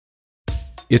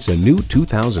It's a new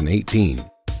 2018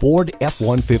 Ford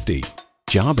F-150.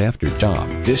 Job after job,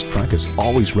 this truck is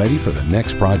always ready for the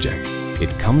next project.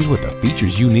 It comes with the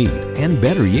features you need, and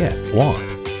better yet, want.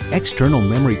 External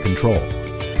memory control,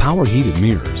 power heated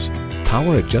mirrors,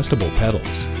 power adjustable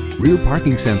pedals, rear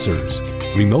parking sensors,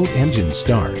 remote engine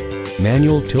start,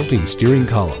 manual tilting steering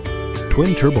column,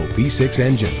 twin turbo V6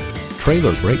 engine,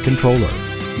 trailer brake controller,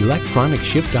 electronic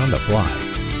shift on the fly,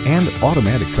 and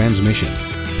automatic transmission.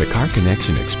 The Car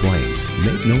Connection explains,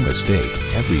 make no mistake,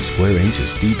 every square inch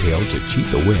is detailed to cheat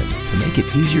the wind to make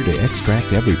it easier to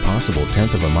extract every possible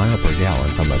tenth of a mile per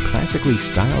gallon from a classically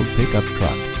styled pickup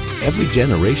truck. Every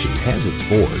generation has its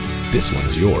Ford. This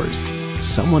one's yours.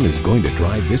 Someone is going to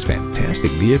drive this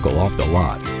fantastic vehicle off the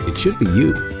lot. It should be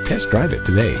you. Test drive it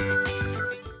today.